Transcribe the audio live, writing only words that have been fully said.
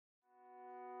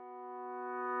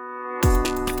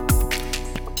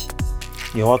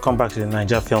You're welcome back to the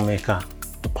Niger Filmmaker,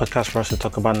 the podcast for us to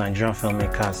talk about Nigerian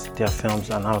filmmakers, their films,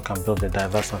 and how we can build a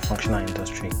diverse and functional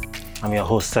industry. I'm your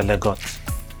host, Sele Got.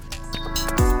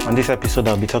 On this episode,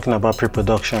 I'll be talking about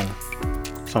pre-production,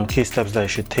 some key steps that you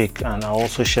should take, and I'll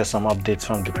also share some updates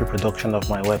from the pre-production of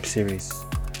my web series.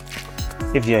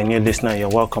 If you're a new listener, you're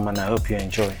welcome and I hope you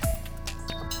enjoy.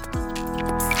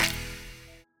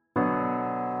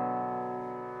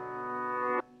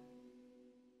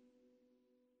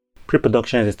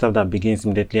 Pre-production is a step that begins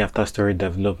immediately after story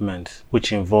development,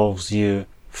 which involves you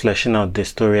fleshing out the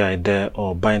story idea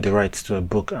or buying the rights to a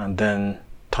book and then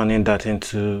turning that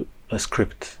into a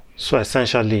script. So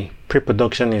essentially,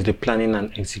 pre-production is the planning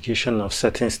and execution of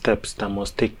certain steps that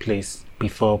must take place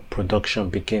before production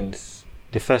begins.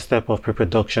 The first step of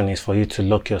pre-production is for you to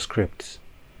lock your script.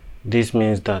 This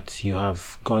means that you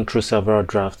have gone through several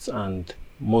drafts and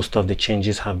most of the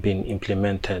changes have been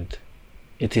implemented.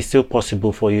 It is still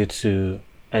possible for you to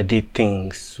edit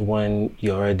things when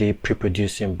you're already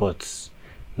pre-producing, but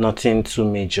nothing too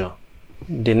major.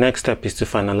 The next step is to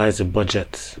finalize the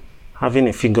budget. Having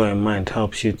a figure in mind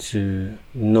helps you to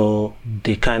know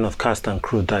the kind of cast and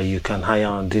crew that you can hire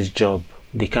on this job,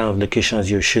 the kind of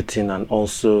locations you're shooting, and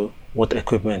also what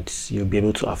equipment you'll be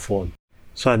able to afford.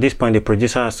 So at this point, the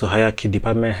producer has to hire key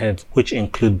department heads, which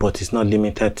include but is not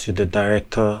limited to the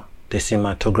director, the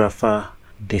cinematographer,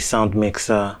 the sound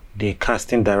mixer, the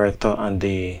casting director, and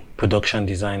the production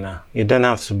designer. You then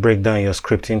have to break down your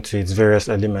script into its various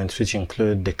elements, which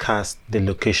include the cast, the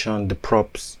location, the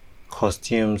props,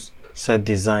 costumes, set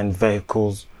design,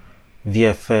 vehicles,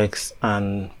 VFX,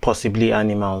 and possibly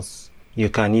animals. You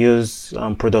can use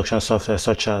production software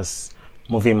such as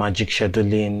Movie Magic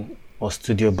Scheduling or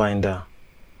Studio Binder.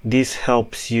 This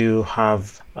helps you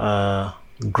have a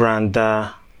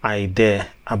grander idea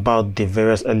about the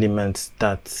various elements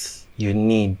that you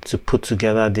need to put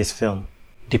together this film.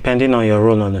 Depending on your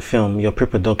role on the film, your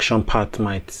pre-production part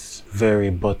might vary,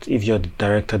 but if you're the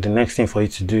director, the next thing for you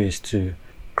to do is to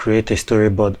create a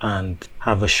storyboard and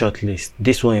have a short list.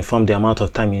 This will inform the amount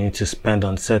of time you need to spend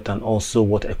on set and also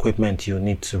what equipment you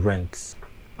need to rent.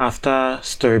 After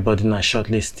storyboarding and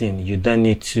shortlisting, you then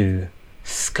need to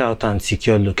scout and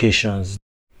secure locations.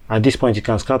 At this point, you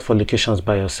can scout for locations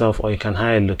by yourself or you can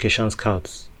hire a location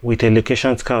scout. With a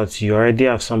location scout, you already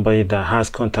have somebody that has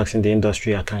contacts in the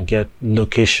industry and can get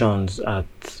locations at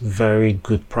very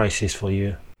good prices for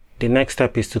you. The next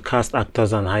step is to cast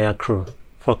actors and hire crew.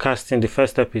 For casting, the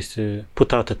first step is to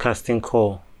put out a casting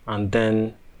call and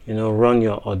then, run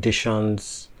your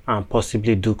auditions and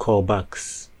possibly do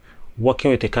callbacks.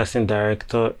 Working with a casting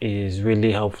director is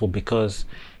really helpful because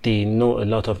they know a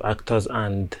lot of actors,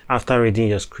 and after reading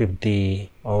your script, they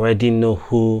already know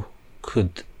who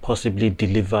could possibly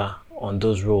deliver on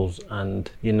those roles,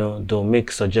 and they'll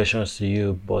make suggestions to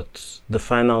you, but the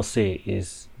final say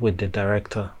is with the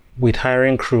director. With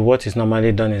hiring crew, what is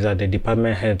normally done is that the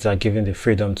department heads are given the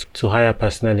freedom to hire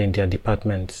personnel in their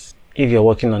departments. If you're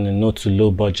working on a no to low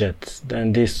budget,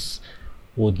 then this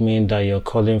would mean that you're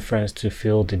calling friends to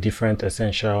fill the different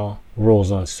essential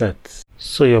roles on set.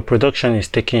 So your production is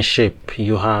taking shape.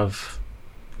 You have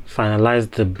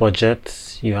finalized the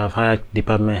budget, you have hired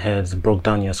department heads, broke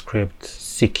down your script,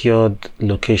 secured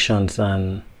locations,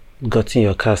 and gotten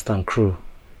your cast and crew.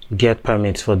 Get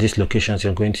permits for these locations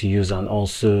you're going to use and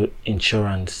also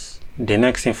insurance. The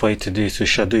next thing for you to do is to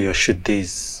schedule your shoot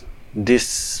days.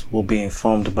 This will be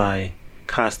informed by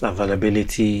cast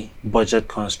availability, budget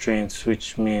constraints,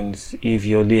 which means if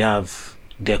you only have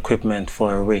the equipment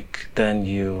for a week, then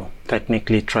you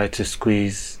technically try to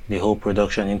squeeze the whole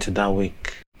production into that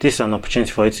week. This is an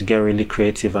opportunity for you to get really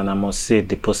creative, and I must say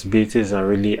the possibilities are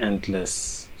really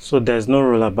endless. So there's no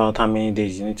rule about how many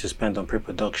days you need to spend on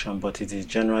pre-production, but it is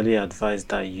generally advised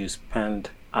that you spend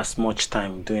as much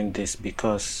time doing this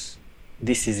because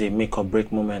this is a make or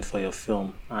break moment for your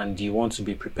film and you want to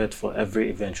be prepared for every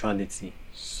eventuality.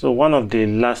 So one of the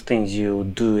last things you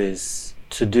do is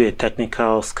to do a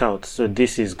technical scout. So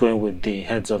this is going with the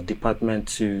heads of department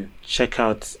to check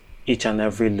out each and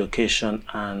every location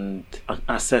and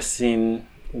assessing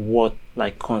what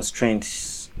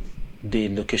constraints the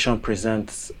location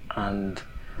presents and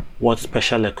what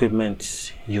special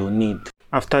equipment you need.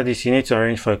 After this, you need to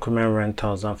arrange for equipment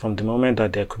rentals, and from the moment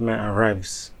that the equipment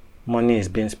arrives, money is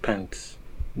being spent.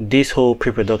 This whole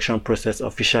pre-production process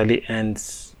officially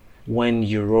ends when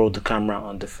you roll the camera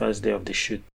on the first day of the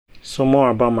shoot. So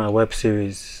more about my web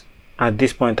series. At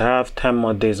this point, I have 10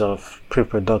 more days of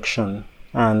pre-production,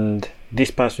 and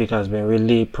this past week has been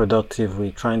really productive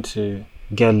with trying to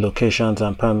get locations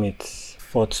and permits.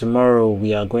 For tomorrow,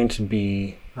 we are going to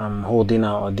be holding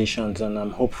our auditions, and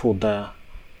I'm hopeful that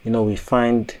we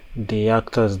find the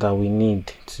actors that we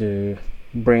need to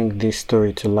bring this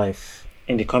story to life.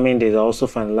 In the coming days, I also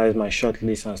finalize my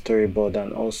shortlist and storyboard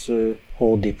and also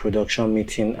hold the production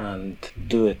meeting and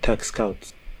do a tech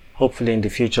scout. Hopefully in the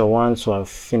future, once I've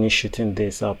finished shooting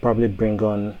this, I'll probably bring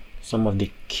on some of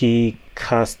the key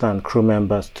cast and crew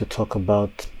members to talk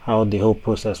about how the whole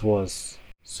process was.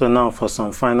 So now for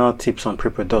some final tips on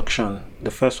pre-production.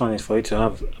 The first one is for you to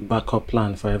have a backup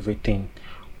plan for everything,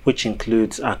 which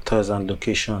includes actors and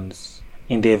locations.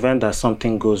 In the event that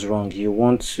something goes wrong, you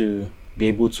want to be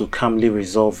able to calmly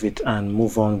resolve it and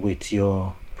move on with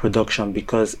your production,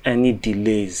 because any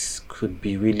delays could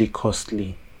be really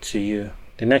costly to you.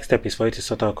 The next step is for you to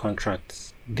sort out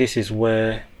contracts. This is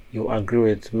where you agree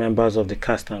with members of the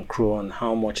cast and crew on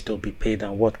how much they'll be paid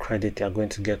and what credit they are going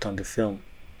to get on the film.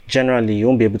 Generally, you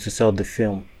won't be able to sell the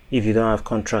film if you don't have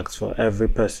contracts for every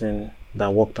person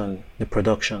that worked on the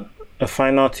production. A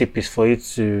final tip is for you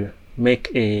to make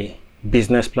a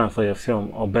business plan for your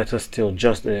film, or better still,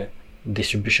 just a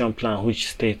distribution plan which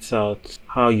states out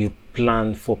how you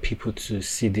plan for people to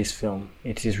see this film.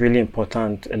 It is really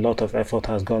important. A lot of effort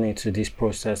has gone into this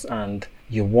process and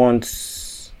you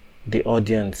want the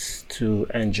audience to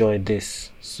enjoy this.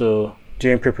 So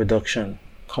during pre-production,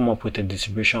 come up with a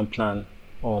distribution plan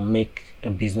or make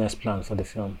a business plan for the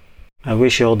film. I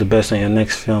wish you all the best on your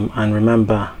next film, and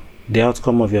remember, the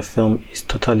outcome of your film is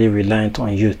totally reliant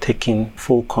on you taking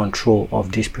full control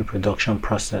of this pre-production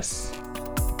process.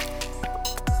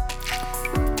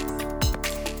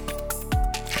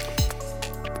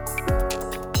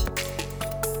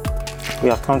 We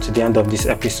have come to the end of this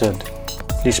episode.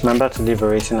 Please remember to leave a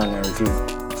rating and a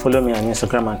review. Follow me on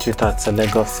Instagram and Twitter at Sele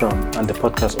Got Film, and the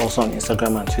podcast also on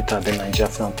Instagram and Twitter, the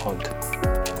Nigeria Film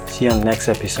Pod. See you on the next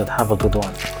episode. Have a good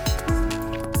one.